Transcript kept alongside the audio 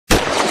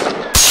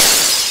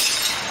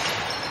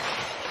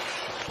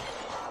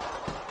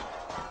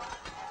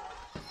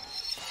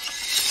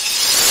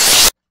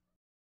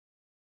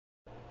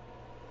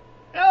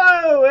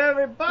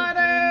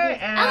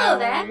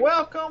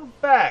welcome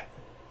back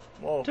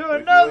to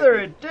another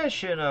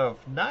edition of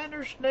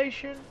Niners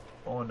Nation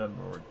on the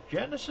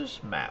Genesis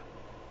map.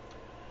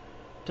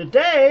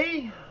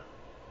 Today,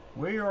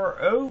 we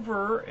are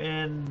over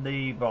in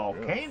the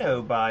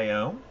volcano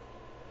biome.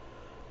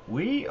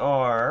 We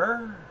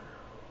are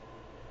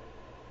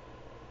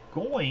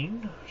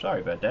going,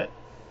 sorry about that.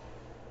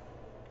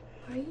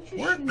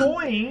 We're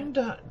going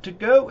to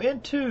go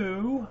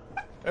into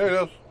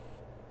the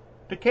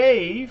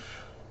cave.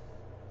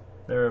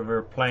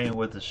 They're playing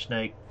with the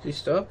snake. Is he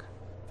stuck?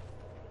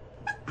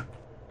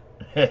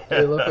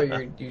 They look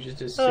like you just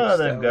did 6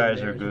 them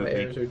guys are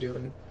goofy. Are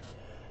doing.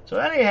 So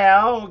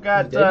anyhow, we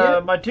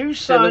got my two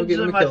sons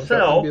and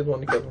myself. We're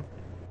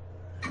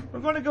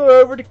going to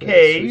go over the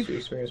cave.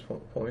 Experience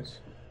points.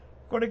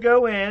 Going to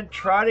go in,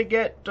 try to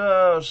get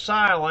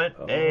Silent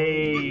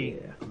a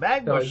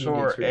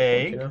Magmasaur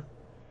egg, points,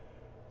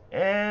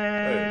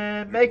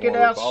 and make it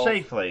out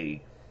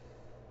safely.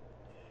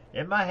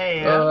 In my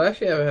hand.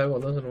 Actually, I haven't had one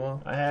of those in a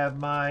while. I have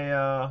my.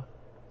 I'll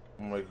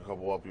make a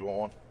couple up. You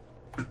want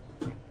one?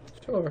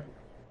 Sure.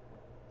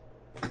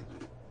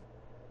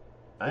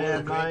 I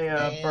have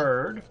my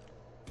bird.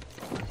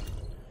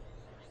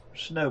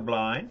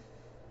 Snowblind.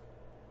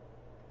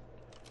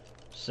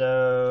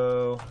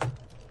 So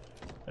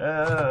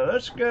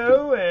let's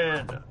go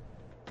and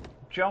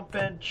jump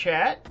in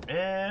chat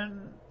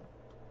and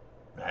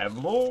have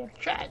a little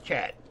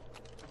chat.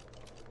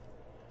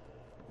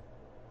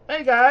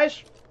 Hey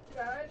guys.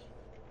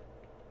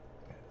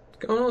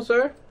 What's going on,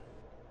 sir?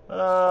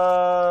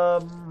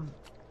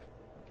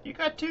 You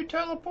got 2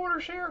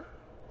 teleporters here?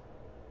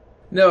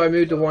 No, I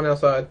moved to one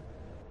outside.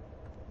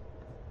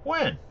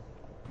 When?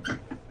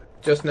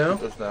 Just now?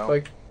 Just now.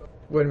 Like,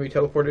 when we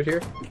teleported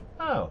here?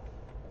 Oh,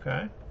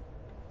 okay.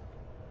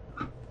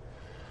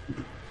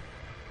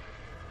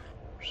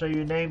 So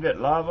you named it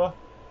Lava?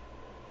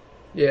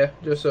 Yeah,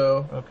 just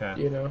so, okay.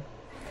 You know.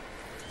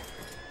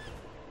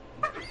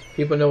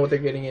 People know what they're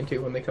getting into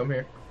when they come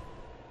here.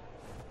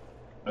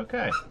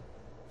 Okay.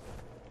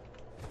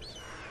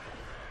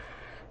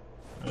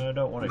 I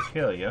don't want to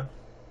kill you.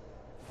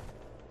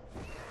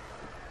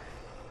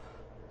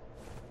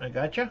 I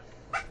gotcha.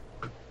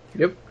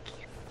 Yep.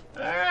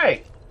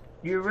 Alright.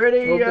 You ready,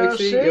 BigC?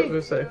 C? Yep,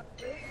 let's say.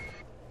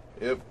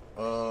 Yep.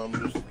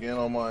 Just again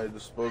on my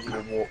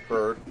disposable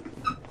bird.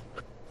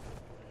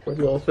 With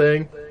the old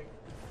thing.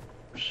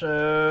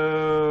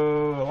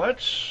 So,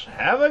 let's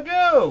have a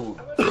go.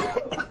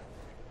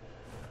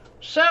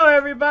 So,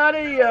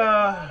 everybody,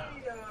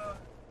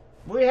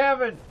 we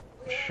haven't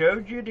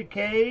showed you the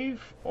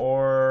cave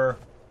or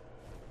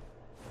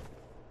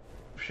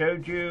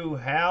showed you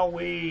how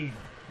we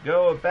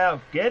go about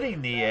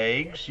getting the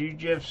eggs. You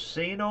just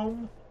seen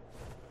them,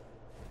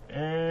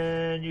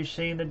 and you've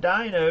seen the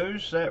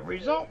dinos that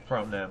result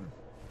from them.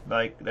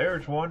 Like,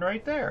 there's one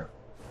right there.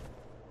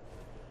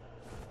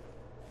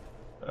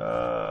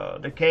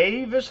 The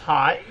cave is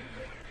hot.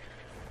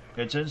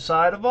 It's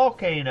inside a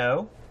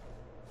volcano.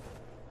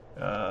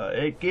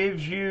 It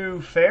gives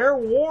you fair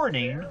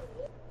warning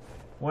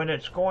when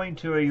it's going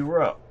to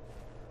erupt.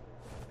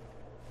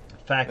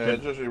 In fact,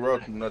 it just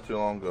erupted not too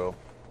long ago.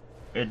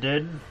 It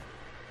didn't?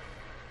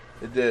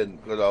 It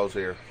did, because I was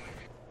here.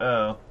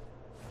 Oh.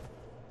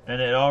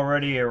 And it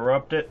already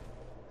erupted?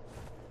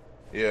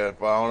 Yeah,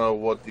 but I don't know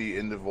what the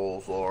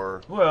intervals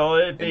are. Well,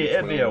 it'd be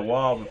a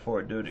while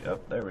before it do it.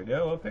 Up there we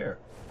go, up here.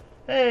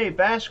 Hey,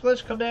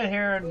 Basilisk, come down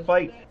here and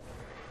bite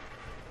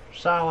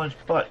Silent's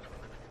butt.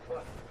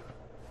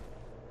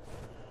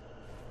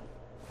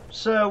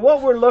 So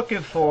what we're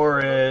looking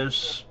for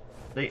is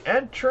the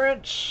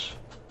entrance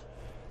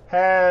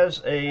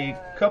has a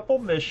couple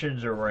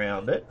missions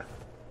around it.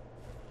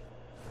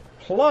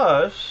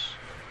 Plus,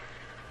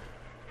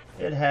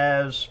 it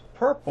has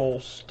purple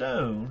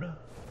stone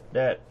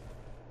that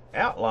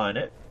outline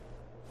it.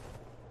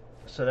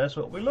 So that's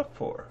what we look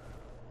for.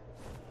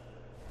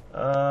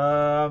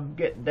 I'm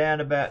getting down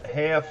about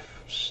half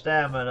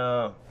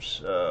stamina,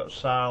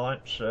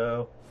 Silent,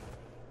 so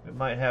we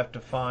might have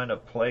to find a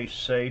place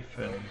safe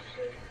and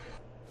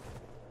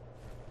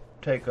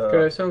take a...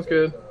 Okay, sounds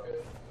good.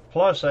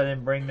 Plus, I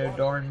didn't bring no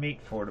darn meat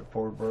for the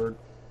poor bird,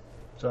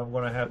 so I'm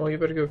gonna have. Well, you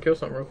better go kill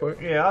something real quick.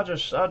 Yeah, I'll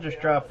just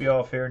drop you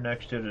off here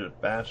next to the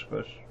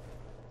basilisk.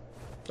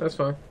 That's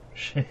fine.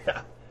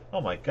 Yeah. Oh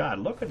my God!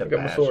 Look at the I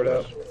got my sword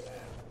out.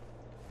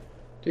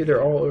 Dude,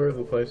 they're all over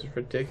the place. It's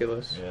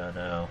ridiculous. Yeah, I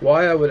know.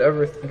 Why I would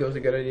ever think it was a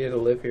good idea to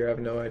live here, I have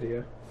no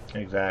idea.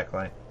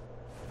 Exactly.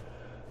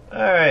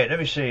 Alright, let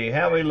me see.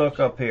 How we look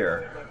up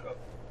here?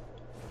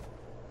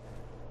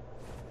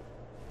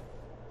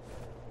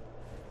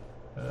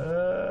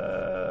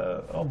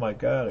 Oh my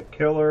God, a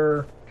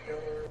killer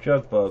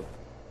jug bug.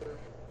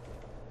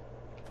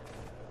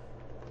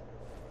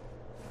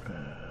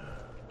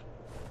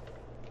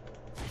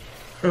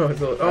 Oh,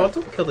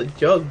 don't kill the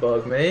jug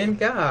bug, man.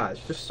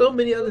 Gosh, there's so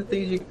many other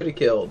things you could have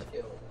killed.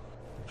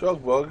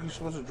 Jug bug, you're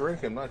supposed to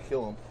drink him, not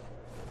kill him.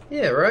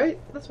 Yeah, right?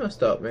 That's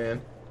messed up, man.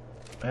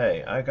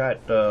 Hey, I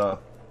got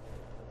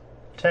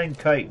 10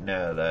 chitin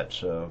out of that,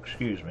 so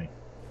excuse me.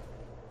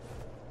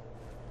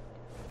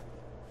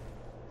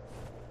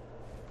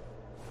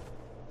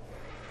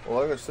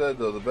 Well, like I said,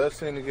 though, the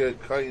best thing to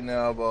get chitin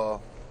out of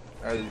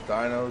these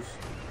dinos,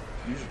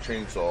 use a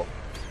chainsaw.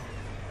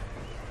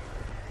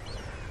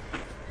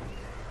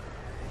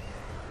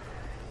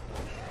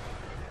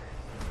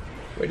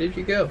 Where did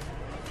you go?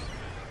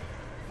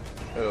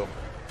 Ew.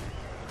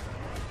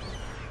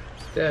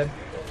 Dead.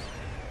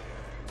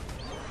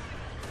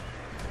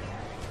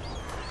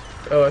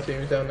 Oh, I see he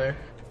was down there.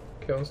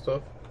 Killing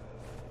stuff.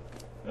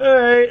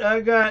 Alright,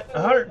 I got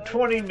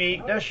 120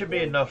 meat. That should be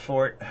enough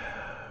for it.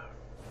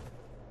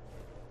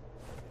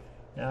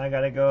 Now I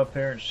gotta go up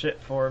here and sit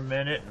for a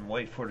minute and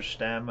wait for the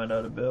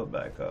stamina to build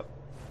back up.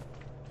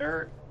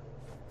 There.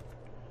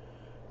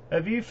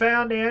 Have you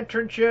found the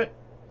entrance yet?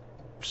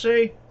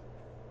 See?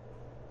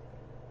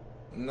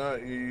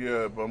 Not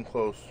yet, but I'm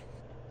close.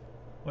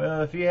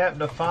 Well, if you happen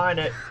to find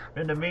it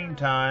in the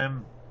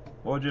meantime,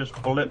 we'll just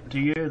blip to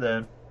you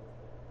then.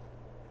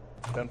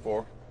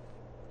 10-4.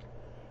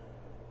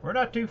 We're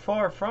not too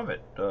far from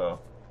it,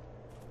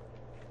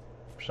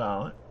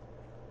 Silent.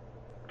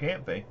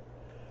 Can't be.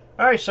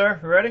 Alright, sir.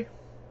 Ready?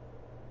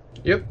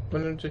 Yep. Why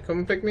don't you come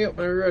and pick me up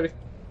when you're ready?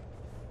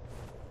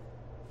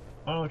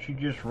 Why don't you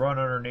just run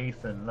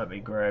underneath and let me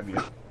grab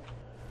you?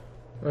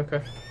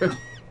 Okay.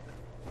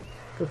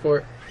 Go for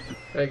it.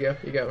 There you go.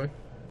 You got me.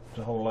 It's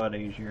a whole lot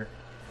easier.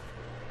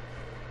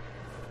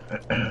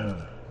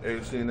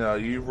 You see now,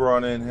 you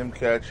run in, him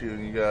catch you,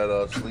 and you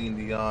got Celine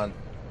Dion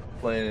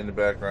playing in the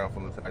background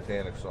from the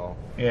Titanic song.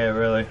 Yeah,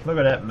 really. Look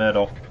at that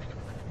metal.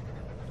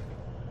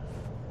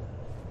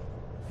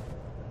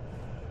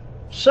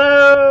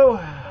 So,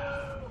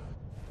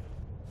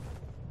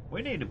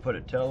 we need to put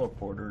a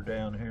teleporter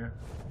down here.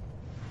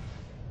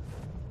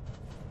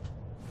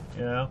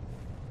 You know?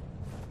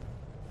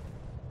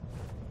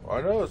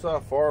 I know it's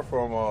not far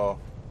from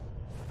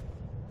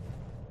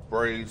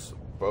Bray's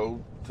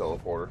bow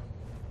teleporter.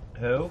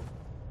 Who?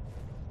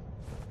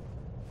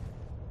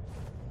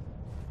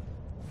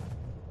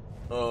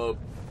 Bo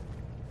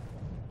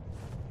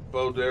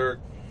Derek.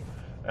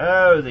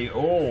 Oh, the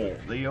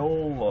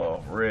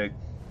old rig.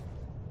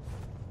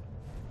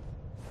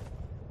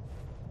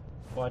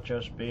 Watch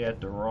us be at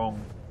the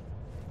wrong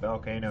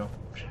volcano.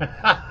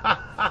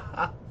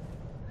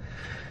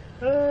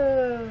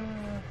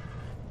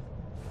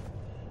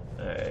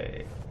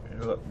 Hey,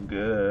 look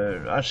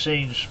good. I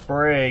seen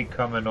Spray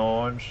coming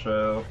on,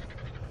 so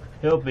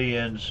he'll be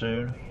in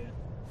soon.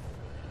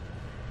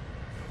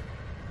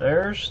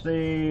 There's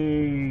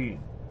the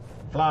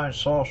flying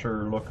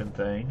saucer looking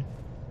thing.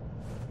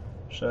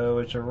 So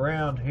it's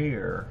around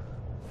here.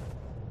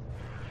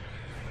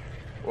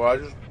 Well, I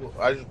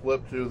just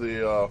blipped to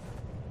the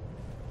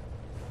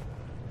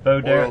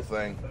oil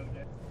thing.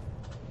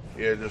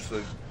 Yeah, just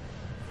to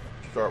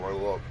start my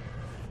look.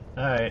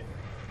 Alright.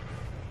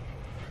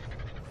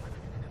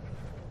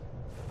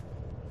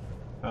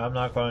 I'm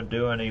not going to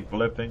do any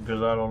blipping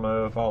because I don't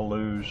know if I'll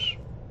lose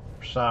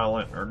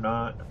Silent or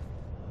not.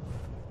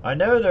 I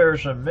know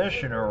there's a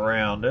mission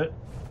around it,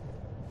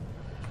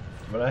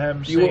 but I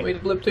haven't seen. Do you want me to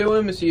blip to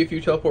him and see if you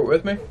teleport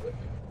with me?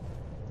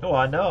 Oh,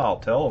 I know I'll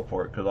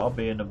teleport because I'll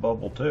be in the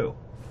bubble too.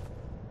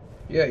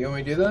 Yeah, you want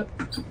me to do that?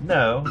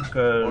 No,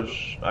 because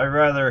I'd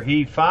rather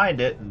he find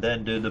it and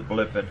then do the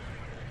blipping.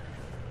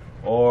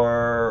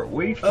 Or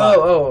we find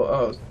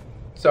Oh.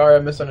 Sorry, I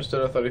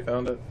misunderstood. I thought he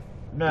found it.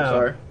 No, I'm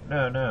sorry.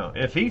 No.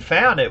 If he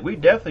found it, we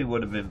definitely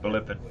would have been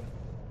blipping.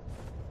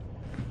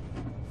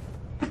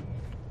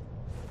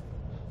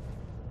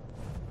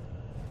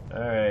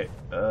 Alright,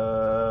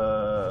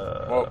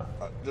 Well,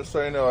 just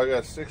so you know, I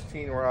got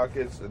 16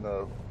 rockets and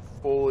a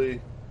fully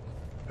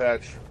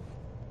patched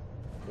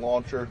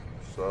launcher,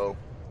 so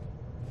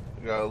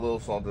I got a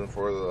little something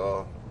for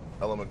the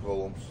element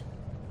golems.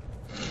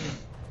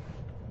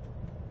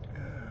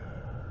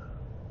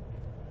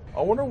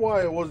 I wonder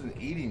why it wasn't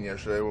eating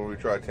yesterday when we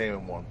tried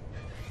taming one.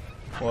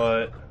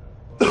 What?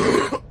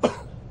 That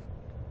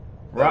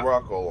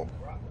rock golem.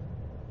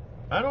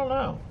 I don't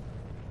know.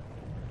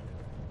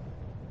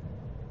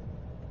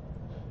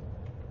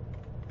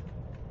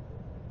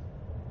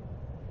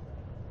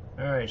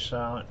 Alright,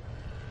 Silent.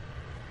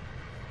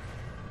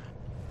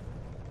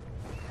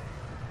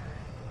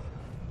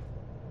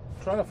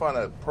 I'm trying to find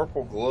that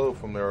purple glow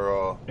from their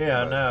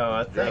Yeah, I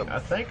know. gem. I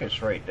think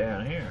it's right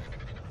down here.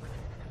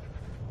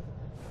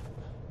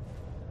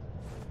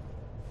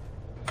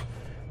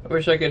 I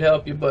wish I could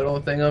help you, but the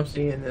only thing I'm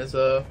seeing is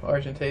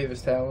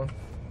Argentavis talon.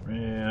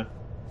 Yeah.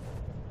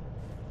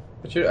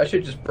 I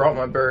should just brought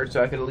my bird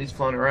so I could at least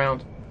flown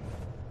around.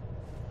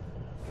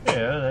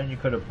 Yeah, then you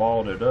could have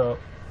balled it up.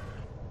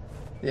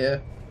 Yeah.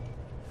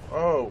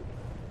 Oh.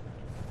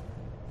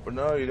 But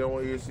no, you don't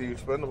want to use the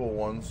expendable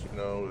ones, you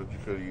know, that you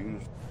could have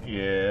used.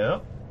 Yeah.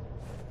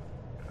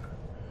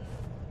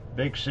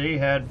 BigC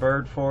had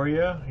bird for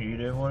you. You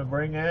didn't want to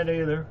bring that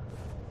either.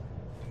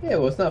 Yeah,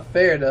 well, it's not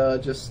fair to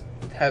just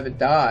have it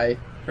die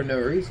for no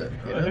reason.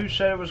 You know? Who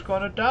said it was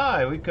going to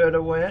die? We could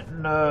have went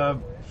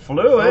and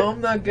flew it. Well, I'm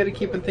not good at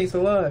keeping things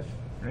alive.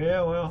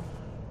 Yeah, well.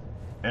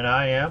 And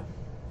I am.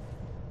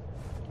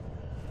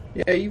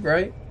 Yeah, you're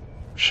right.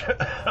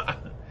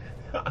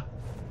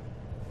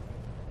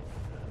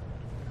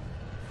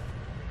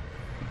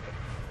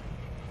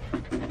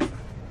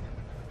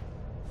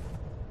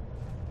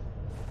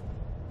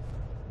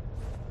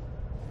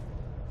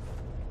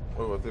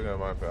 think I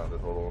might have found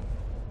it. Hold on.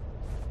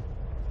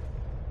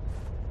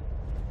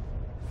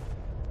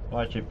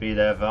 Watch it be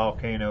that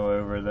volcano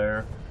over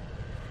there.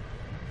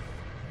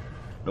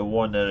 The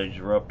one that is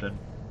erupting.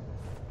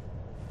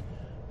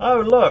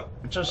 Oh, look!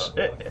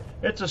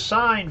 It's a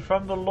sign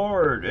from the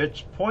Lord.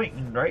 It's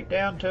pointing right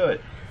down to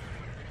it.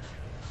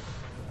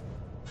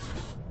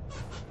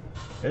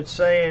 It's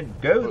saying,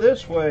 "Go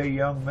this way,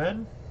 young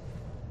men."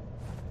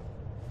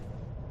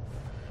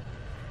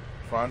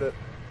 Find it?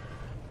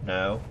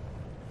 No,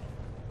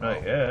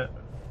 not yet.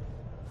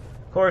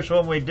 Of course,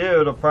 when we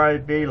do, it'll probably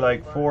be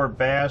like 4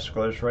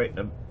 basilisks right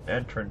in the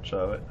entrance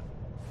of it.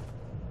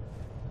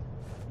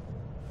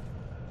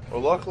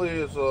 Well, luckily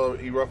it's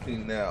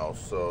erupting now,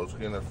 so it's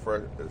getting a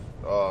fresh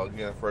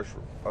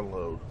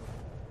unload.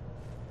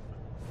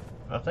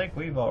 I think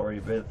we've already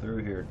been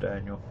through here,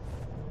 Daniel.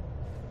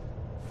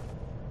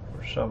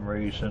 For some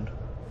reason.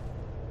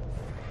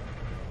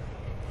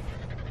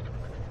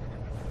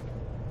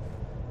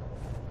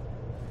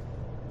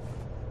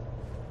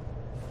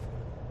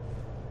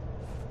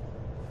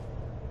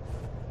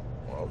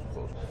 Well, I was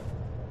close.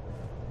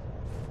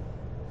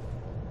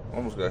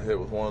 Almost got hit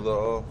with one of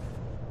the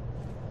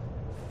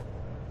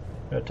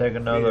Gotta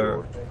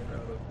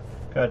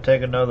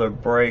take another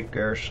break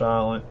there,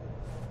 Silent.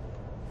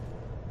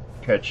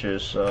 Catch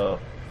this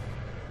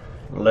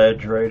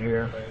ledge right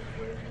here.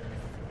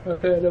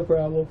 Okay, no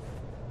problem.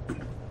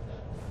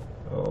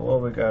 Oh,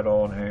 what we got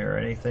on here?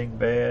 Anything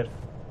bad?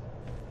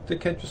 The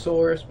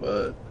Kentrosaurus,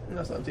 but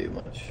that's not too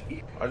much.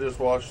 I just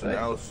watched an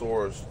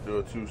Allosaurus do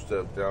a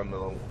 2-step down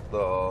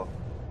the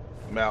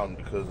mountain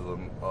because of the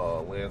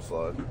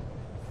landslide.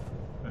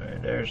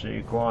 Alright, there's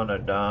the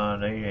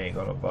iguanodon. He ain't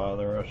gonna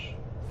bother us.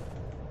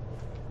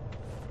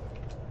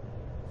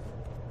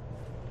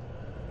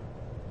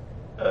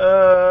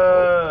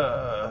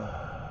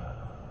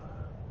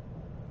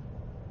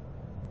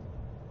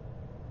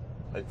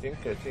 I think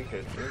I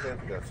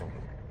got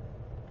something.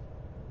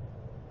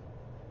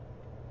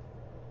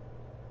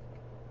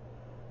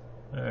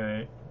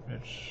 Alright,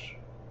 it's...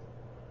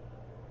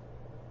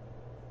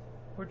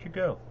 Where'd you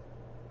go?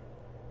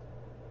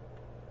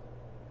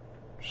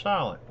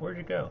 Silent, where'd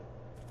you go?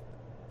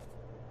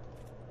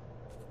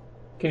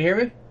 Can you hear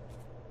me?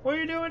 What are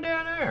you doing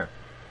down there?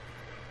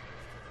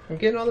 I'm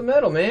getting all the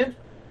metal, man.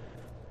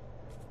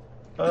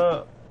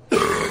 Pardon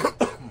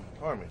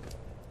me.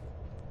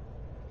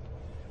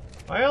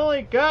 I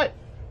only got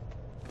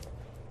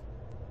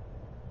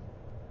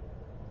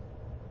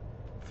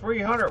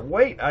 300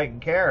 weight I can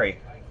carry.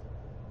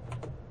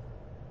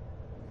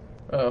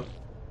 Oh.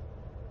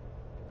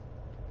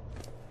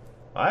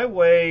 I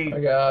weigh... I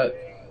got...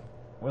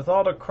 With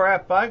all the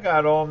crap I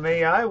got on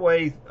me, I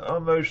weigh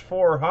almost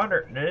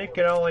 400, and it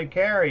can only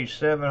carry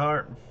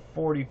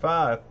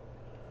 745.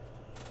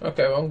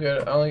 Okay, well, I'm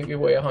good. I only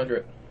weigh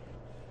 100.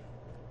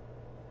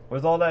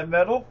 With all that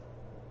metal?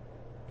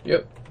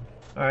 Yep.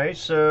 Alright,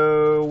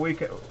 so we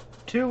can...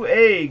 2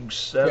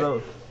 eggs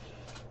that'll...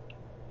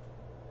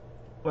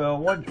 Well,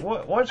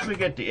 once we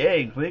get the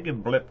eggs, we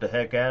can blip the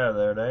heck out of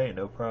there. That ain't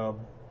no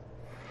problem.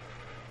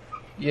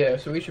 Yeah,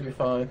 so we should be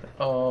fine.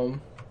 Do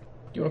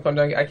you want to come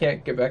down? I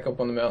can't get back up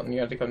on the mountain.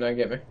 You have to come down and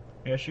get me.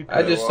 Yes, you can.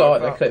 I just saw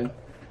it and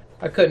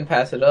I couldn't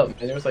pass it up.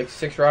 And there was like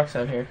 6 rocks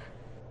down here.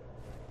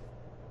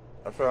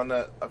 I found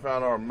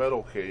our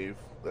metal cave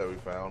that we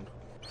found.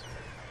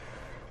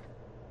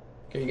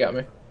 Okay, you got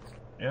me.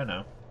 Yeah,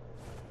 no.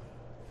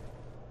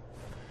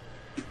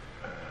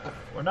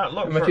 We're not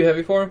looking Am I too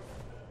heavy for him?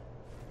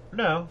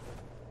 No.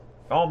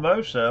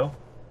 Almost, though.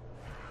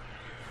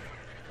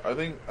 I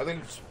think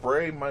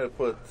Spray might have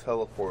put a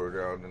teleporter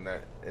down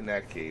in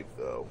that cave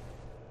though.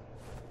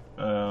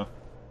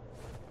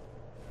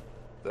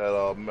 That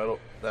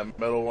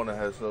metal one that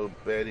has no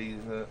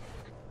baddies in it.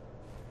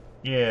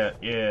 Yeah,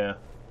 yeah.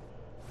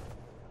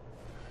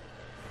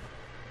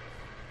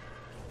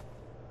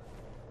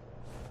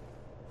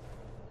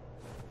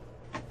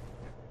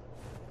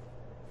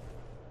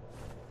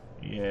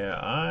 Yeah,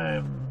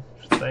 I'm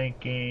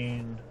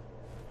thinking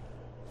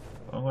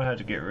I'm gonna have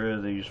to get rid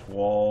of these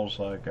walls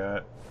I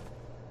got.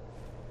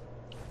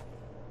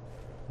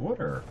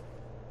 Water.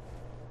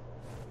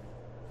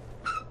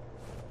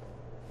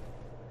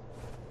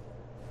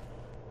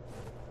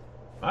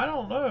 I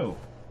don't know.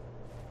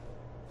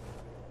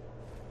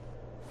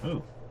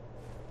 Ooh.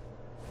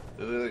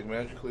 Did they like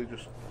magically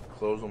just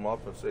close them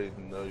up and say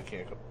no, you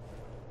can't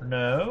come?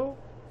 No.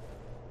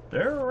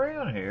 They're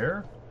around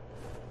here.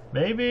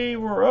 Maybe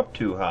we're up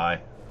too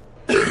high.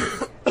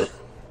 Well,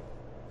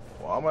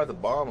 I'm at the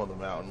bottom of the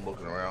mountain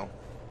looking around.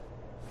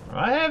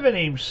 I haven't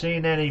even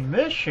seen any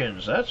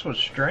missions. That's what's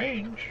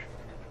strange.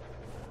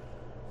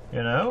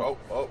 You know?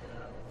 Oh,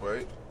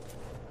 wait.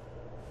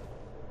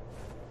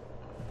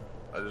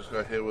 I just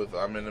got hit with,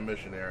 I'm in the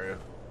mission area.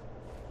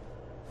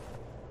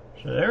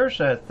 So there's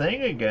that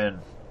thing again.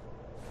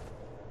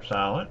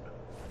 Silent.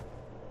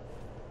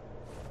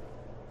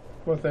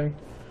 What thing?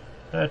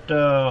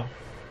 That,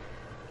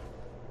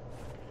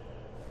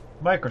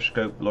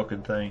 microscope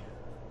looking thing.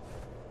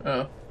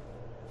 Oh.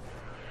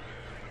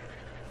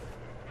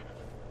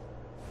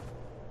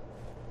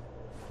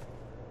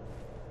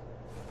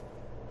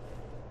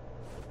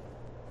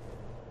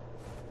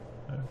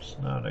 It's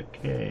not a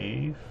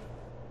cave.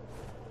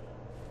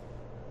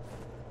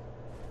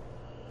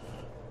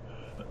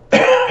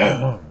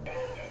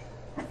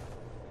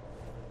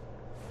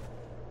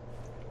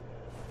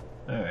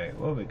 Alright,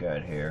 what we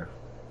got here?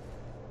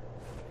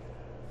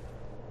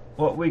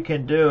 What we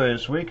can do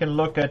is we can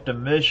look at the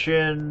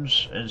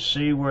missions and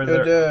see where Hey,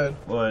 they're... Dad.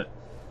 What?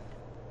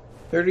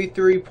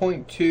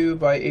 33.2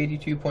 by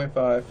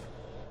 82.5.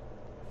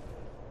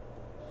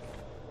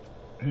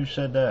 Who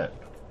said that?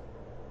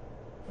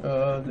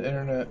 The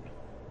internet.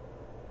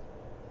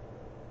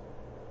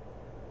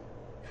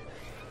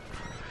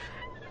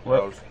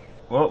 What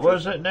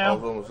was it I now?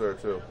 was almost there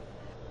too.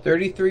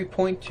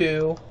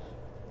 33.2,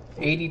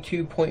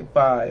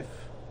 82.5.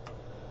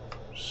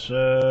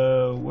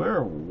 So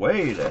we're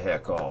way the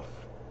heck off.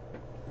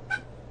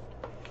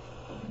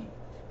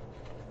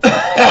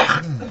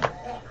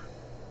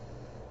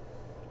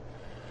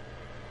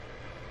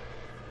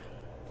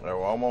 Alright,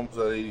 well, I'm almost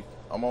at 80.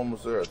 I'm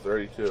almost there at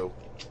 32.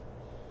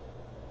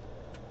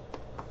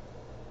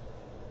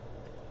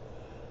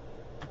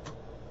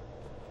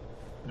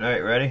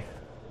 Alright, ready?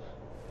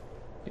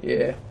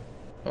 Yeah.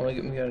 Only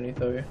get me underneath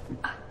of you.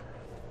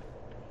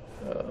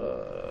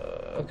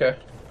 Okay.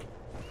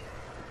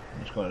 I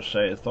was going to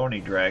say a thorny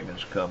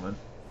dragon's coming.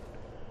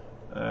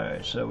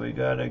 Alright, so we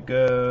gotta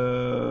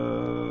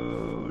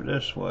go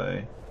this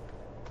way.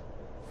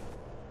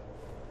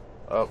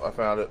 Oh, I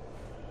found it.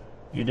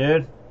 You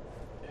did?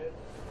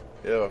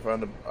 Yeah, I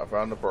found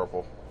the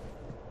purple.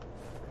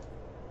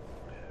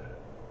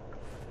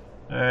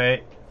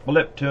 Alright,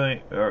 blip to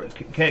me. Or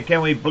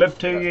can we blip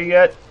to you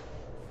yet?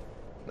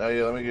 Now,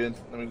 yeah, let me get in.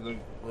 Let me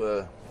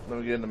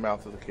get in the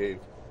mouth of the cave.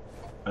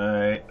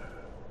 Alright.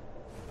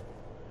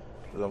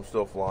 Because I'm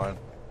still flying.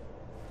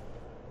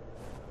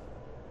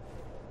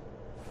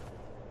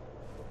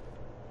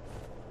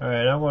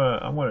 Alright,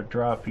 I'm gonna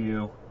drop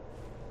you.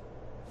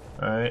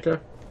 Alright.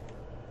 Okay.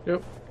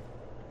 Yep.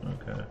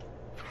 Okay.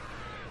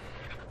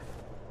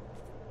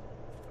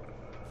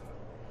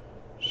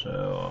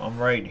 So I'm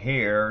right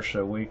here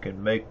so we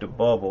can make the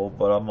bubble,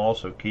 but I'm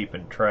also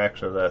keeping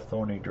tracks of that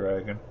thorny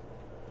dragon.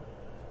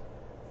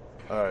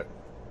 Alright.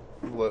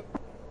 Look.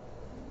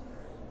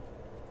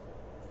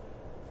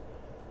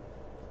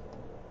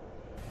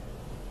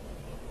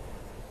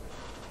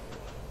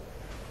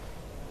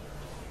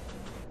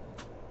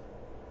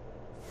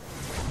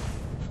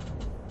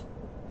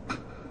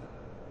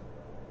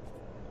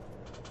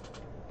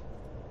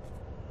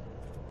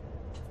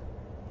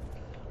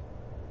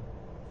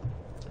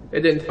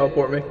 It didn't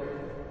teleport me.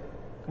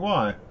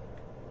 Why?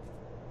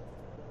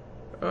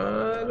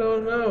 I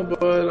don't know,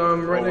 but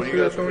I'm right next to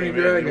that thorny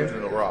dragon.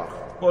 Using the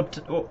rock. Well,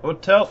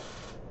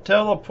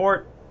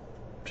 teleport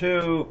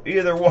to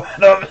either one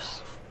of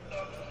us.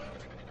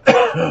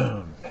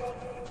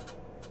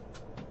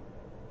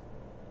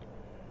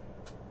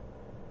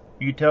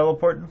 You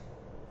teleporting?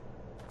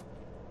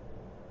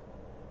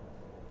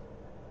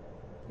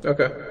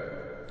 Okay.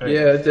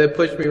 Yeah, it did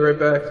push me right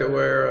back to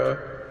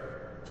where,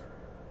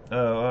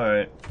 Oh,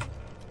 alright.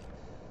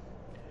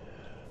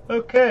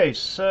 Okay,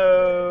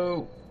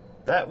 so...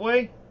 that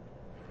way?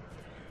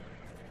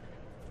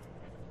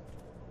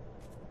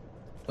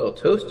 a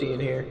little toasty in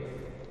here.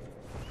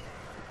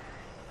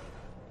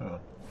 Huh.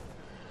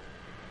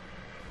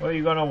 Well,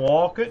 you gonna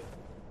walk it?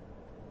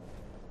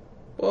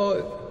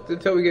 Well,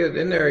 until we get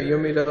in there, you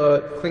want me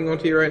to cling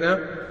onto you right now?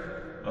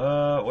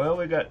 Well,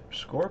 we got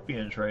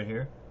scorpions right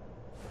here.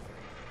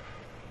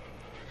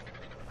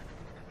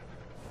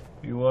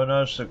 You want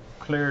us to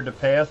clear the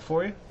path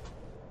for you?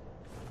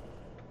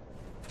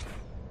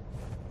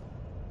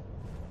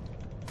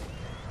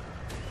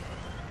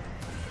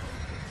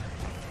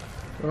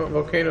 Oh,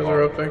 volcanoes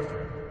are up there.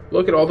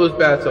 Look at all those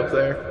bats up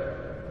there.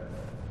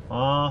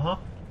 Uh-huh.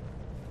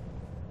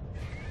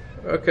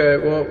 Okay,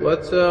 well,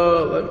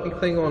 let me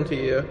cling on to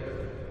you.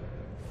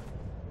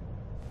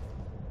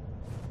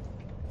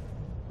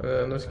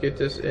 Let's get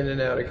this in and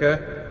out, okay?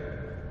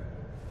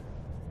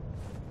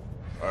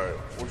 Alright,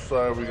 which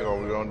side are we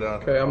going? We're going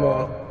down. Okay, I'm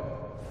on.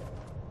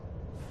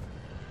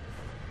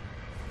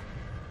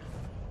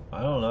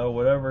 I don't know,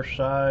 whatever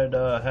side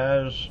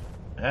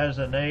has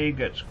an egg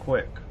that's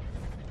quick.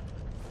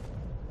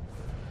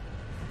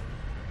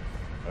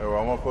 Alright, well,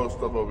 I'm gonna post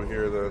up over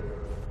here then.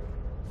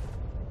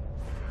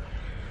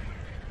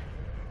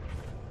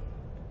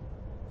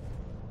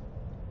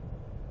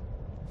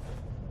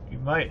 You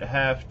might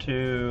have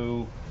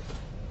to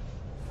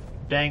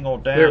dangle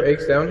down. There are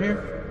eggs down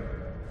here?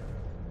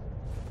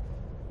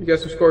 You got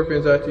some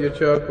scorpions after you,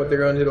 Chuck, but they're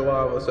gonna hit a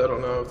lava, so I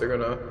don't know if they're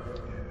gonna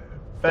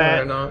die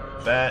or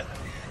not. Bat.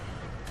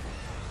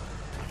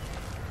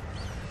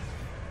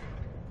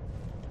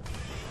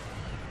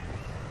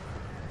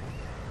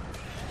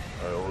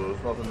 Alright, well,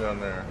 there's nothing down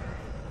there.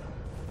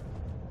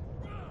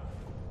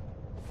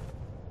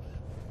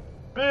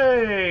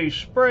 Hey,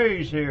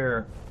 Spray's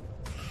here.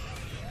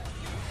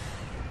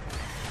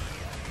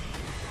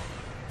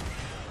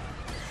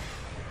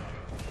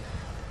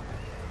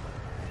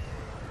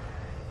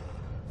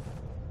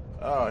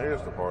 Oh,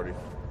 here's the party.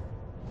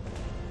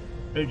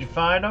 Did you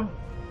find them?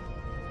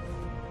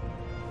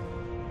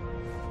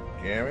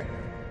 You hear me?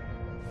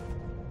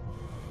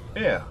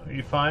 Yeah,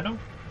 you find them?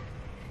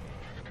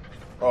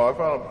 Oh, I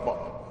found a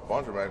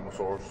bunch of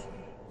magmasaurs.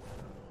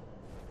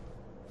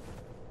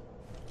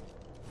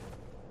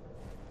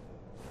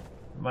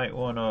 Might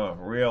want to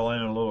reel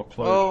in a little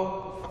closer.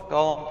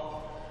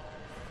 Oh,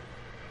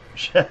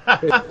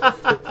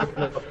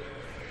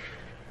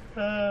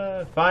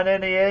 Find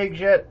any eggs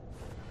yet,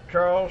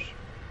 Charles?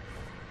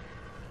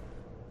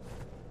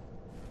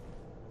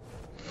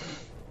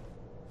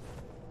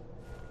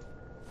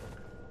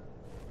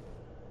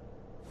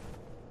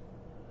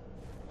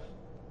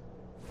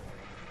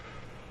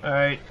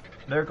 Alright,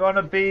 they're going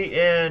to be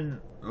in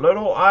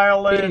little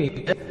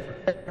islands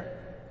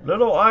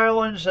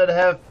that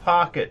have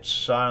pockets,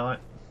 Silent.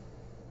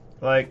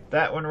 Like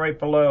that one right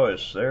below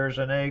us. There's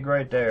an egg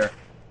right there.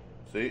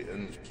 See?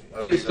 And,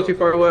 It's still too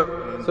far away.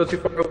 Still too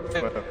far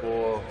away.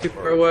 Too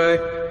far away.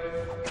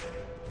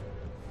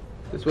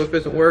 This whip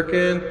isn't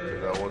working.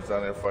 That one's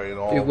down there fighting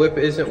all. The whip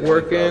isn't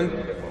working.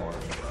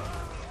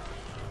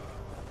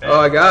 Oh,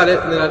 I got it,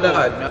 and then I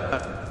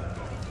died.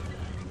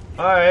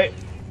 Alright.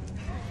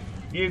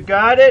 You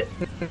got it?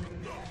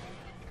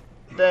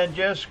 Then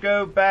just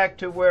go back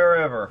to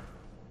wherever.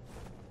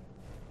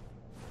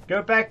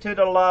 Go back to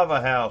the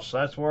lava house.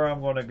 That's where I'm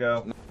going to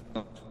go.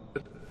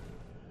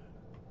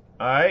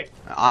 Alright?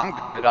 I'm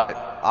good.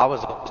 I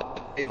was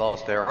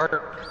lost there.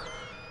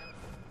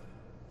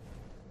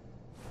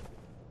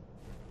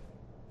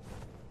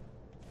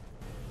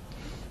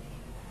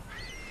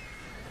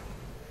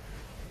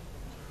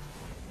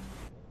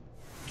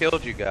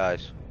 Killed you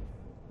guys.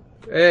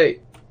 Hey,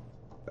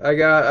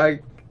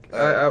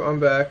 I'm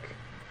back.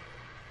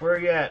 Where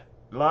you at?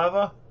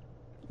 Lava?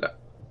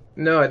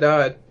 No, I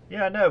died.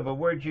 Yeah, I know, but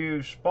where'd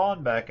you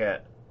spawn back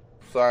at?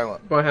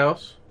 Silent. My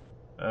house.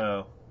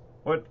 Oh.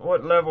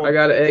 What level? I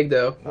got an egg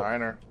though.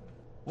 Niner.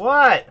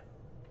 What?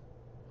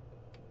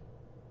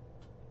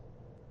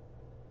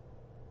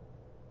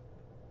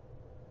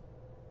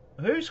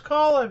 Who's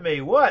calling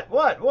me? What?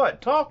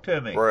 Talk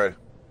to me. Bray.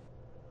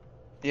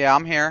 Yeah,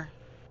 I'm here.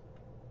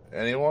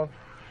 Anyone?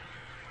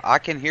 I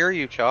can hear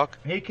you, Chuck.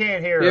 He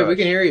can't hear us. Yeah, we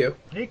can hear you.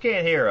 He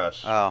can't hear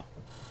us. Oh.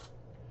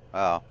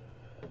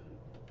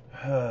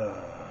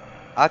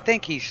 I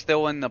think he's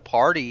still in the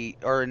party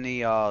or in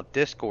the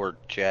Discord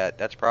chat.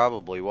 That's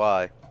probably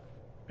why.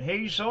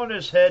 He's on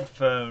his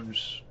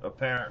headphones,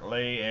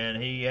 apparently,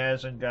 and he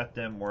hasn't got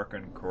them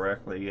working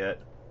correctly yet.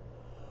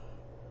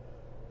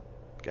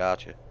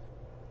 Gotcha.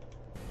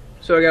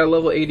 So I got a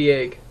level 80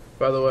 egg,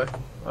 by the way.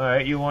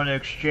 Alright, you want to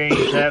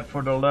exchange that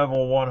for the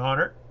level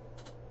 100?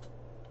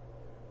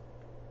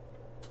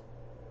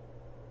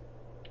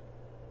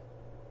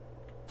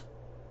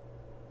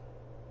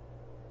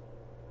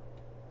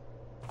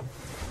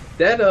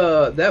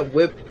 That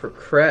whip for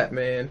crap,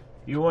 man.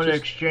 You want to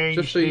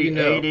exchange the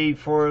 80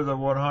 for the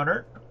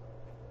 100?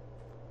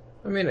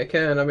 I mean, I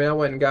can. I mean, I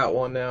went and got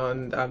one now,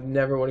 and I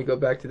never want to go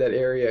back to that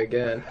area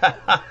again.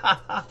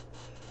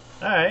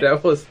 Alright.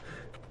 That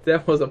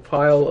was a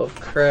pile of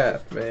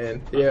crap,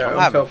 man. Yeah, I'm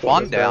having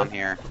fun down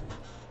here.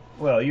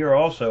 Well, you're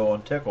also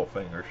on Tickle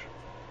Fingers.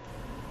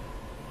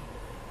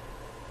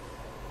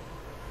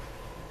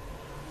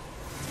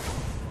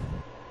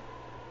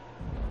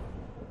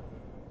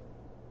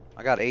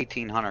 I got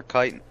 1,800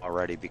 chitin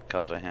already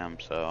because of him,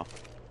 so.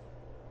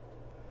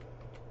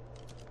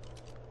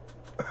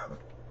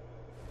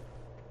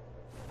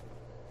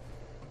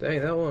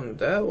 Dang,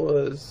 that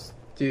was...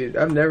 Dude,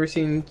 I've never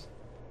seen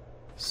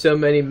so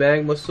many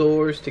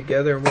magmasaurs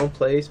together in one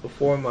place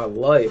before in my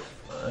life.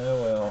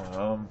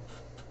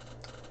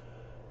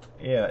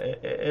 Yeah,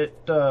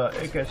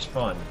 it gets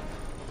fun.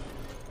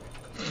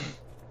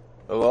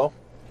 Hello?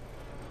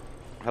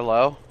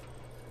 Hello?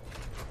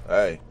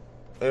 Hey.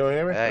 Anyone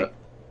hear me? Hey.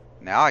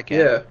 Now I can.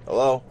 Yeah.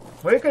 Hello?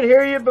 We could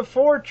hear you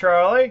before,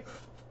 Charlie.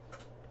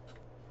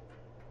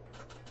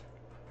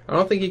 I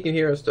don't think he can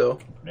hear us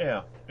still.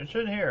 Yeah, it's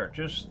in here.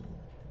 Just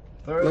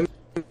throw Let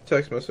me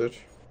text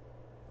message.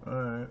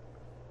 Alright.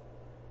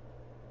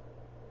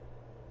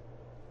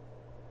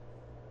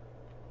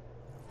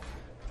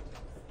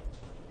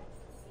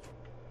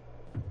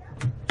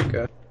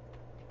 Okay.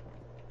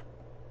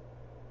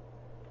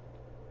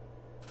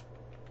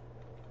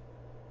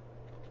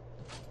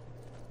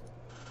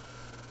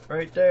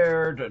 Right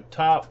there, the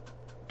top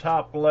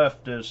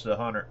left is the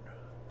 100.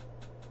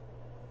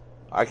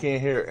 I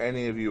can't hear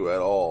any of you at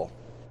all.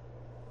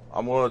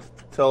 I'm going to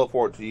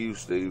teleport to you,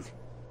 Steve.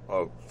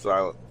 Oh,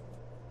 Silent.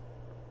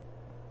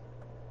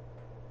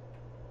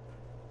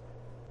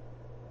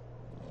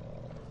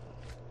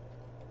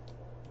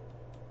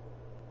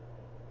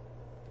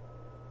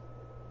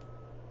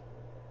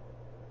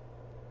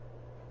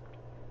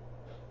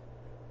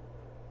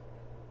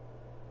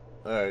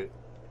 Alright.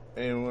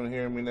 Anyone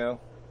hear me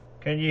now?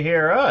 Can you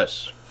hear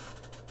us?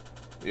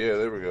 Yeah,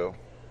 there we go.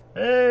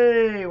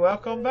 Hey,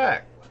 welcome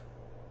back.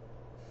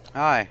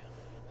 Hi.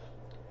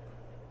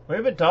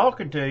 We've been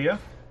talking to you.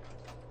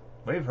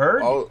 We've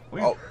heard.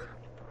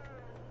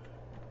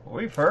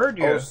 We've heard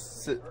you. I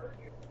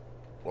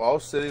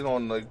was sitting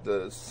on like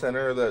the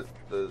center of that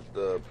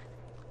the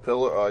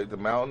pillar, like the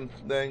mountain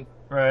thing,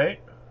 Right.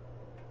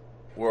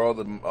 where all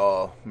the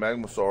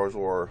magmasaurs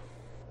were,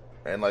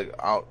 and like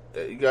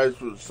you guys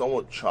were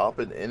somewhat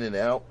chopping in and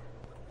out.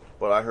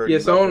 But I heard Yeah,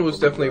 someone nothing was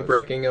from you definitely guys.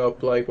 breaking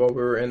up like while we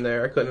were in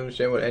there. I couldn't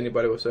understand what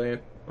anybody was saying.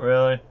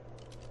 Really?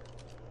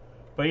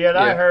 But yet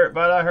I Yeah.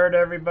 heard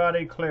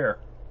everybody clear.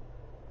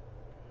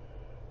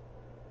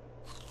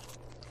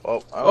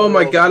 Oh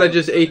my god! I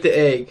just ate the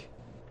egg.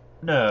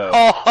 No.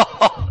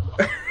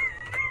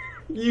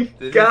 You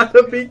Did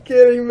gotta be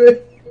kidding me!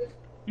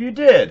 You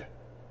did.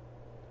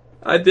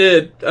 I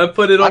did. I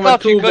put it I on my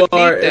thought you couldn't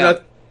toolbar, eat them.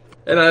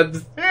 and I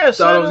Yeah,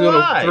 so thought I was do gonna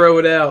I. throw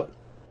it out.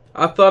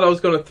 I thought I was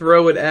gonna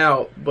throw it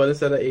out, but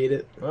instead I ate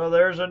it. Well,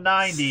 there's a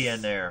 90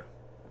 in there.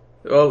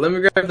 Well, let me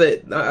grab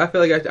the. I feel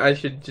like I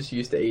should just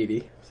use the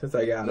 80 since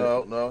I got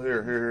it. No,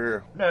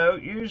 here. No,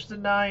 use the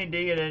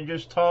 90 and then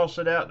just toss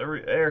it out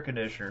the air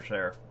conditioners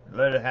there.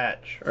 Let it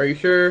hatch. Are you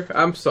sure?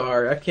 I'm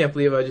sorry. I can't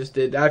believe I just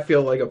did. I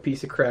feel like a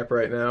piece of crap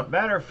right now.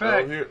 Matter of Oh,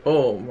 fact, here.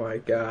 Oh my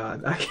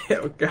god! I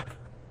can't. God.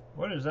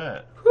 what is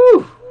that?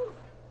 Whew.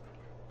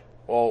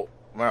 Well,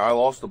 man, I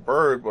lost a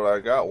bird, but I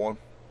got one.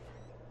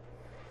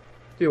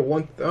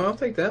 Dude, I'll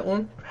take that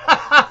one.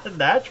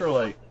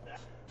 Naturally.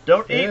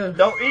 Don't Yeah.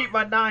 eat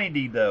my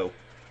 90 though.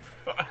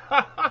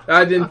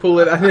 I didn't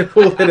pull it. I didn't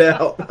pull it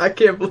out. I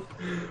can't believe.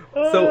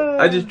 So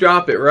I just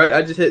drop it, right?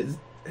 I just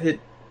hit.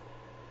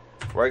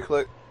 Right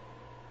click.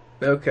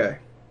 Okay.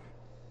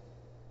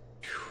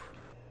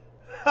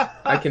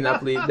 I cannot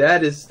believe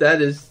that is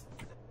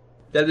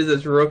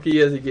as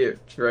rookie as it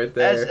gets right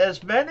there.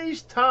 As many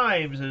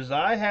times as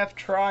I have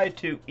tried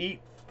to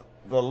eat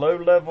the low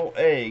level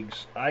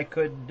eggs, I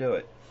couldn't do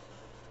it.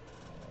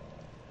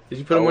 Did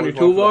you put them on your I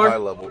always went for the high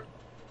toolbar?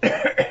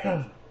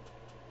 level.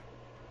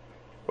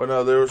 But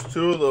no, there was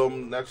two of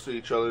them next to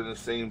each other in the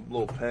same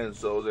little pen,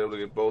 so I was able to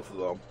get both of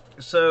them.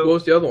 So What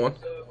was the other one?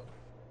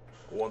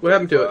 What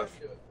happened to it?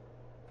 135.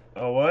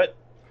 oh what?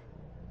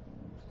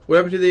 What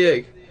happened to the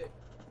egg?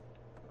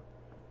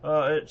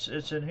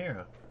 It's in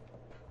here.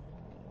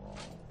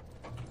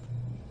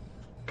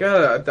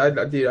 God,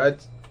 dude, I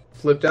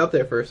flipped out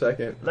there for a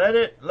second. Let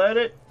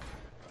it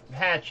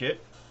hatch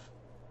it.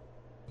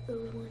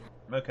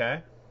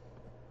 Okay.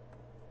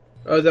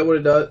 Oh, is that what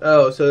it does?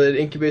 Oh, so it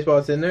incubates while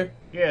it's in there?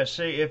 Yeah,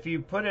 see, if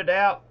you put it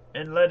out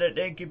and let it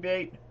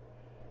incubate,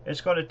 it's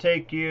going to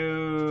take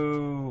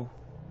you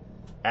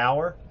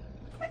hour,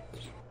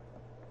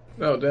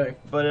 Oh, dang.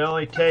 but it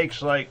only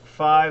takes like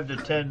 5 to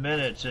 10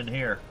 minutes in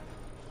here.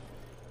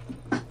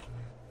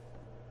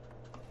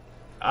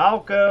 I'll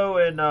go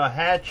and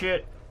hatch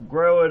it,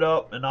 grow it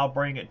up, and I'll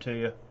bring it to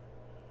you.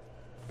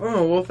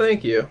 Oh, well,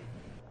 thank you.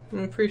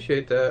 I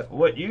appreciate that.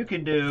 What you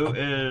can do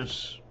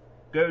is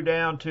go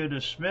down to the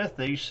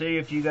smithy, see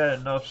if you got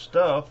enough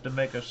stuff to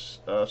make a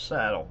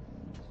saddle.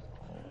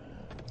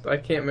 I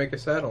can't make a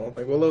saddle.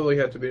 Like, what level you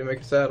have to be to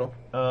make a saddle?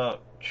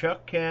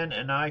 Chuck can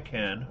and I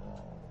can.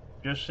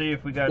 Just see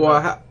if we got Well,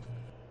 enough.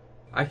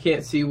 I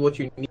can't see what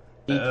you need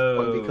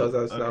Oh, because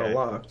that's not okay.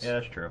 unlocked. Yeah,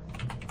 that's true.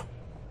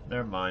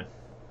 Never mind.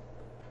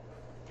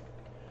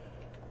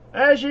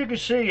 As you can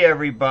see,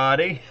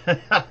 everybody.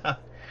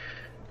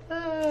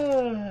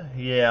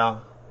 Yeah.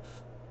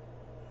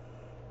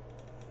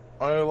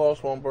 I only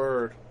lost one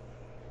bird.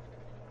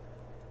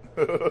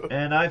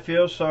 And I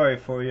feel sorry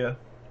for you.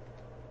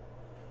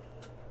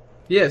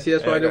 Yeah, see,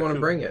 that's why Yeah, I I didn't got want to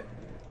two. bring it.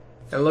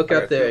 And look I out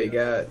got there, two. you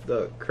got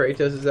the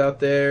Kratos is out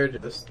there,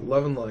 just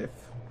loving life.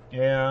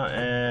 Yeah,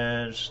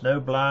 and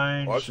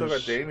Snowblind's. Well, I still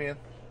got Damien.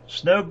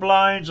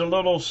 Snowblind's a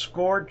little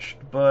scorched,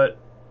 but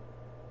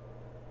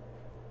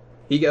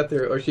He got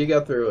through, or she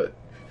got through it.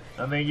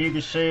 I mean, you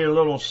can see a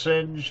little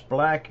singed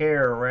black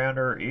hair around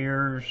her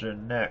ears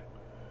and neck.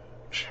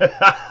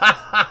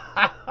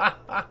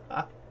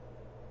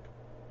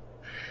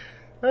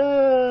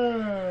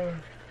 Ah.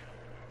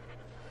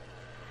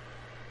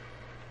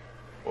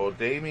 Well,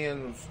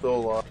 Damien's still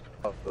alive,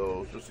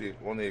 though. It's just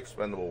one of the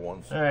expendable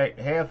ones. All right,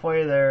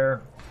 halfway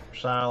there,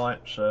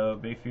 silent. So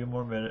be a few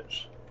more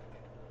minutes.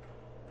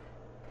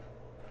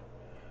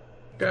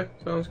 Okay,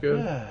 sounds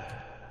good.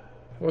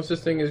 Once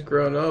this thing is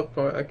grown up,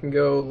 I can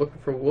go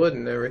looking for wood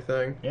and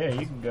everything. Yeah,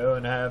 you can go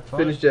and have fun.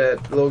 Finish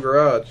that little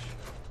garage.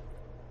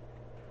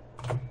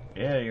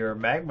 Yeah, your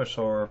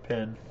magmasaur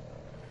pin.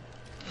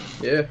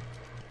 Yeah.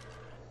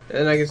 And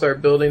then I can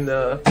start building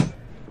the...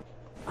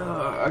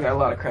 I got a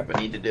lot of crap I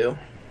need to do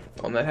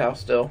on that house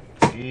still.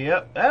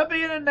 Yep, that'll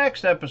be in the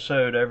next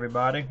episode,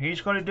 everybody. He's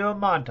going to do a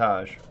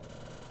montage.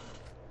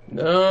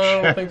 No,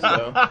 I don't think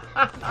so.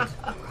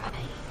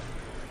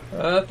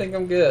 I think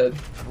I'm good.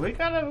 We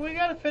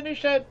gotta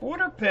finish that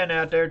water pen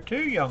out there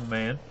too, young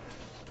man.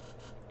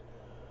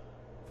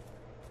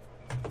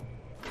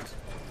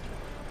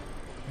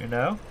 You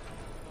know?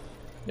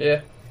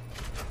 Yeah.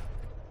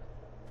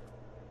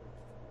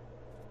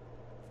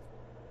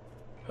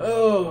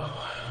 Oh.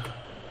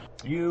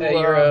 You. Hey,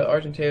 your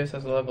Argentavis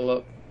has a level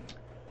up.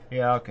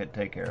 Yeah, I can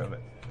take care of it.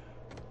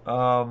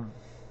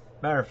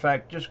 Matter of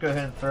fact, just go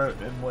ahead and throw it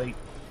and wait.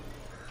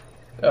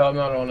 Oh, I'm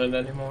not on it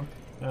anymore.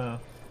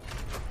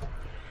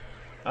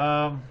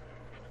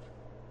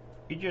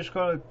 You just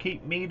gonna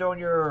keep meat on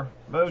your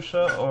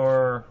Mosa,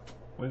 or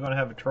we gonna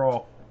have a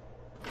trough?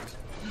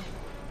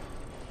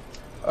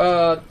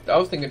 I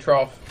was thinking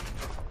trough.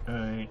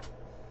 Alright.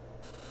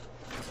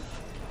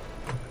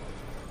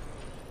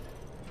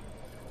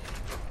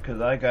 Because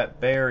I got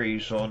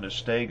berries on the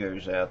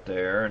stegos out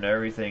there, and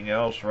everything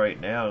else right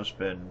now has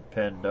been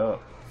penned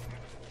up.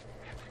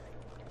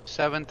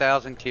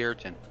 7,000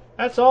 keratin.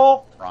 That's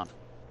all? Ron.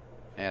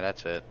 Yeah,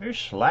 that's it. You're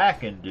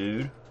slacking,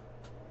 dude.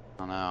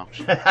 I know.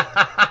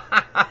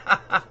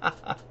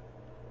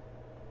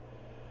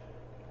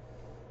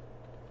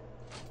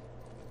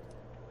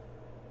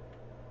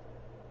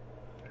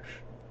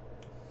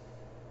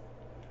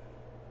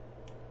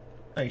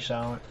 Hey,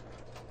 Silent.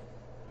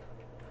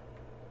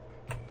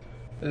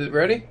 Is it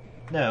ready?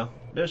 No,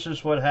 this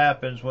is what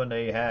happens when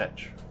they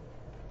hatch.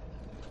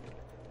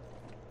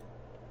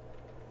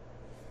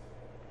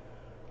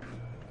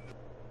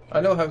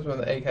 I know what happens when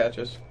the egg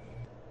hatches.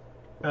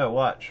 Oh,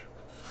 watch.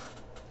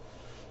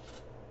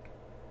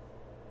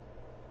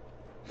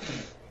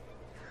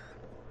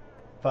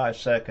 Five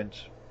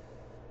seconds.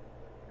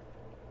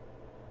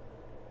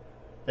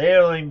 They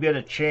don't even get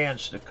a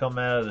chance to come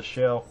out of the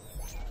shell.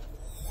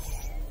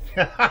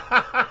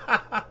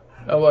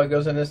 Oh, what, it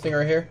goes in this thing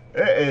right here?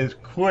 It is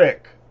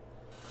quick.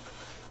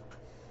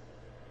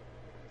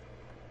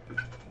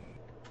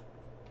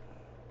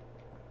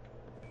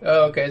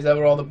 Oh, okay. Is that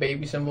what all the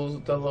baby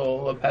symbols, the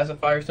little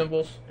pacifier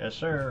symbols? Yes,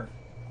 sir.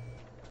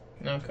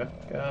 Okay,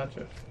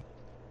 gotcha.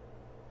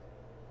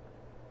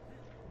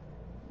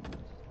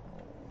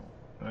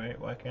 Alright,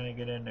 why can't I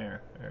get in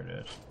there? There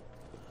it is.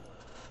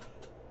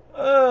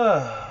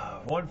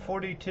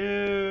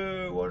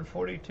 142,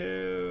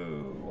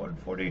 142,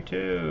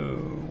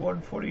 142,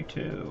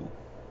 142,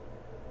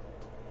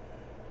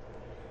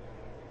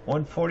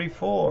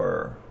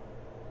 144.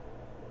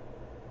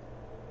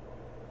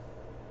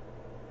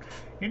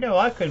 You know,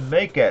 I could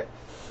make it,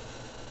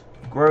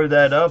 grow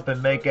that up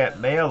and make that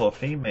male or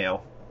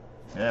female.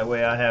 That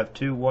way I have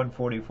two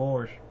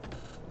 144s.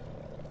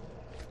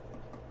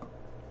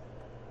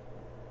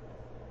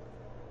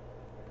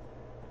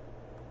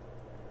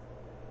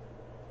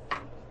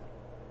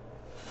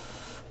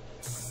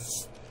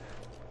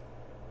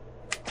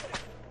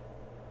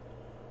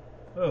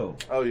 Oh.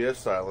 Oh, yes,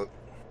 Silent.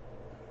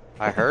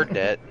 I heard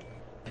that.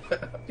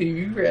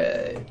 Be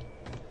right.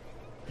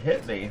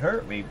 Hit me,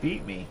 hurt me,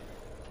 beat me.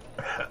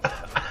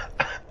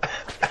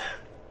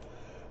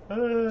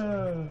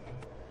 Oh,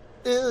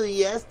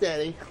 yes,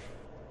 Daddy.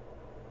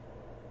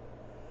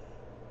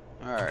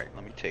 Alright,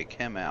 let me take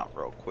him out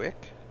real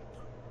quick.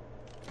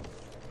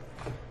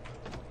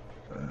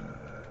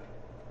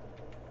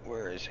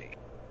 Where is he?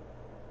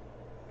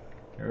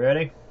 You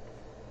ready?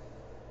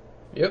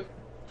 Yep.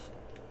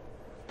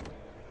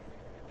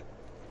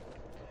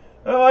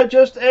 Oh, I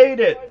just ate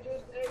it.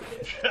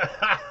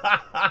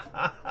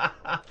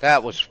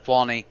 That was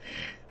funny.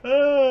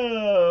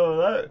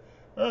 Oh,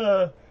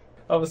 I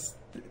was.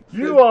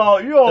 you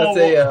all, you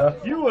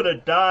would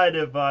have died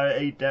if I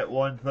ate that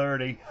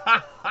 130.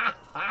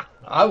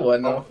 I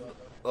wouldn't have.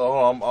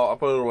 I'll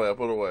put it away. I'll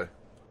put it away.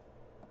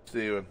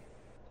 Steven,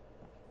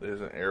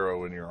 there's an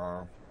arrow in your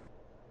arm.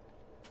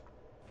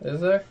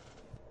 Is there?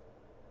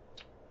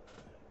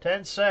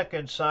 10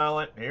 seconds,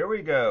 Silent. Here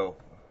we go.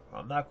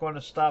 I'm not going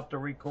to stop the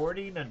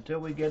recording until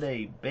we get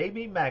a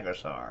baby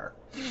Magosaur.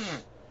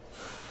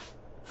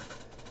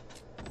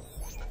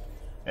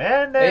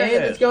 And there it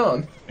is. It's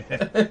gone.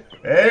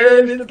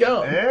 And it's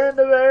gone. And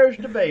there's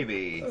the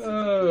baby.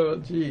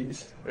 Oh,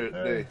 jeez.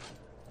 Hey.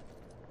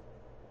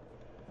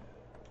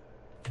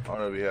 I don't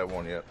know if you have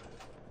one yet.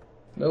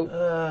 Nope.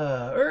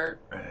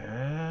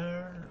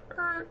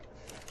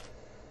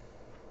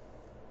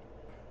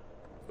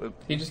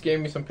 He just gave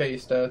me some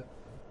paste, Dad.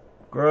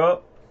 Grow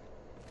up?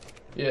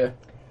 Yeah.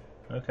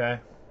 Okay.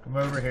 Come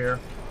over here.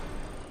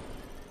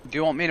 Do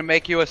you want me to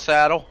make you a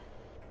saddle?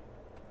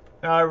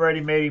 I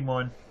already made him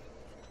one.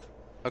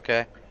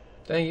 Okay.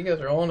 Dang, you guys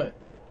are on it.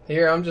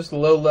 Here, I'm just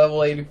low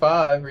level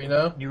 85, you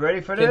know? You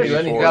ready for Can't this? do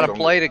anything. You got to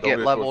play to get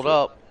leveled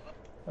up.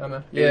 I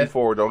know. Yeah.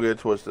 84, don't get it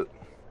twisted.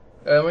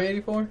 Am I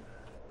 84?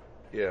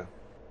 Yeah.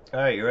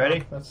 Alright, you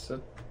ready? Oh,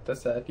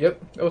 that's that.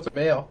 Yep. Oh, it's a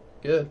male.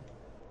 Good.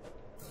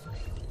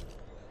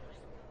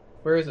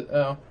 Where is it?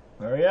 Oh.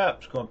 Hurry up.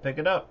 It's going to pick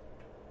it up.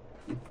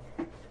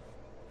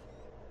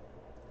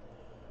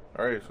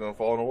 Alright, it's going to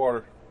fall in the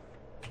water.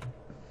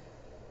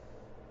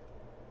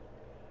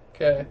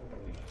 Okay.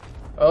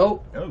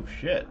 Oh. Oh,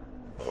 shit.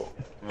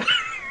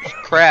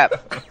 Crap.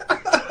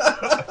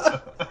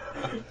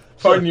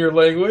 Pardon your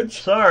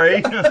language.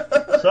 Sorry.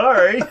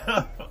 Sorry.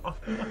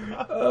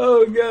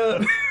 Oh,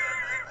 God.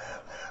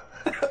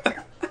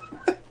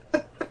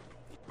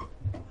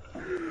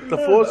 The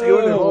fullest you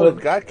only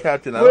hold got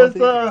Captain. I don't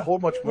think you can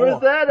hold much more.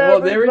 With that,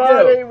 Well, there we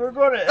everybody, go. we're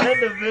going to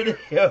end the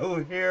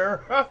video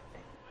here.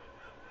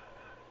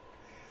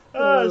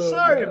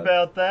 Sorry God.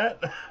 about that.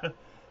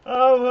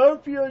 I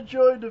hope you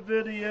enjoyed the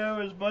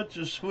video as much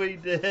as we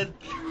did.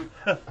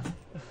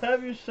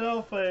 Have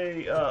yourself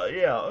a,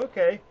 yeah,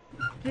 okay.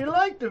 If you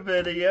liked the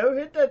video,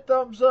 hit that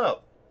thumbs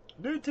up.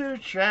 new to the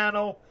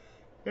channel,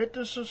 hit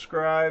the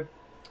subscribe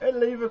and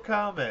leave a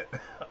comment.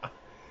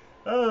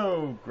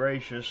 Oh,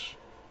 gracious.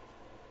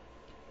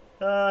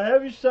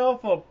 Have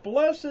yourself a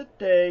blessed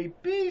day.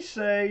 Be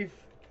safe.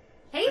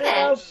 Hey and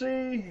then. I'll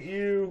see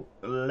you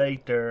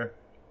later.